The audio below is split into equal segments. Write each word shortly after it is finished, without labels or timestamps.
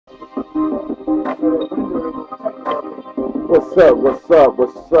What's up? What's up?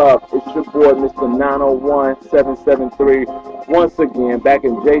 What's up? It's your boy, Mr. 901773. Once again, back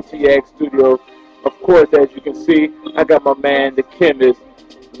in J.T.X studio. Of course, as you can see, I got my man, the chemist,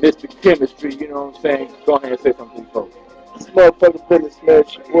 Mr. Chemistry. You know what I'm saying? Go ahead and say something, folks. This motherfucking business, man.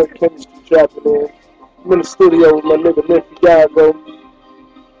 It's your boy Chemist dropping in. I'm in the studio with my nigga Memphiago.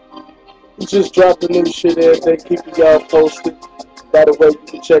 We just dropping new shit every day, keeping y'all posted. By the way, you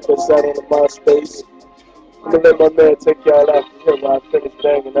can check us out on the MySpace. I'm gonna let my man take y'all out from here while I finish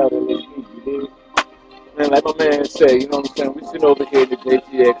banging out on this beat, you dig? Man, like my man said, you know what I'm saying? We sitting over here in the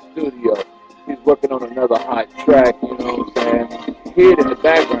J.T.X studio. He's working on another hot track, you know what I'm saying? Hear it in the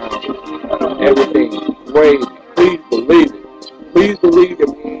background. Everything great. Please believe it. Please believe that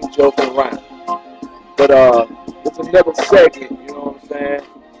we ain't joking around. But it's another segment, you know what I'm saying?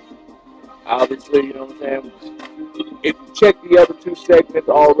 Obviously, you know what I'm saying? If you check the other two segments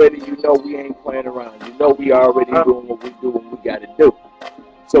already, you know we ain't playing around. You know we already doing what we do and we gotta do.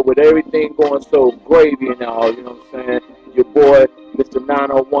 So with everything going so gravy and all, you know what I'm saying? Your boy, Mr.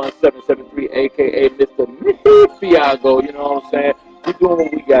 901773, aka Mr. Memphiago, you know what I'm saying? We doing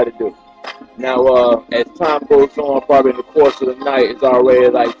what we gotta do. Now, as time goes on, probably in the course of the night, it's already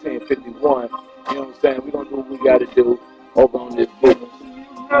like 10:51. You know what I'm saying? We're gonna do what we gotta do over on this business.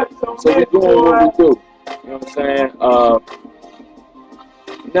 So we're doing what we do. You know what I'm saying?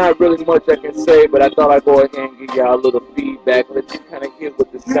 Not really much I can say, but I thought I'd go ahead and give y'all a little feedback. Let you kind of hear what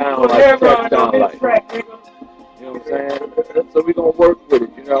the sound like, track sound like. You know what I'm saying? So we're gonna work with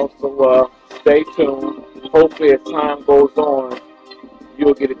it, you know. So stay tuned. Hopefully, as time goes on,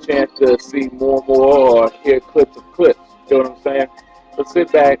 you'll get a chance to see more and more or hear clips of clips. You know what I'm saying? So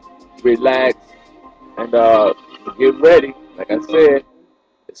sit back, relax, and get ready. Like I said,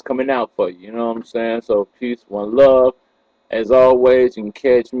 it's coming out for you. You know what I'm saying? So peace, one love. As always, you can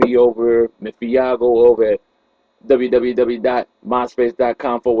catch me over Memphiago over at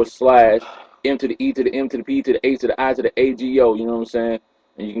www.myspace.com/. M to the E to the M to the P to the A to the I to the AGO. You know what I'm saying?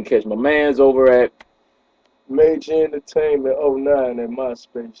 And you can catch my man's over at Major Entertainment '09 at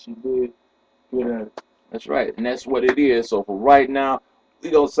MySpace, you dig? You know. That's right, and that's what it is. So for right now, we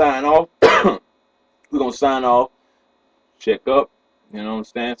gonna sign off. We gonna sign off. Check up. You know what I'm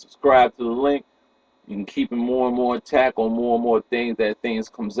saying? Subscribe to the link. You can keep more and more attack on more and more things that things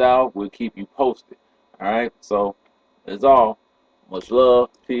comes out. We'll keep you posted. All right. So that's all. Much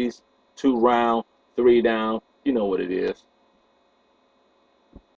love, peace. 2 round, 3 down. You know what it is.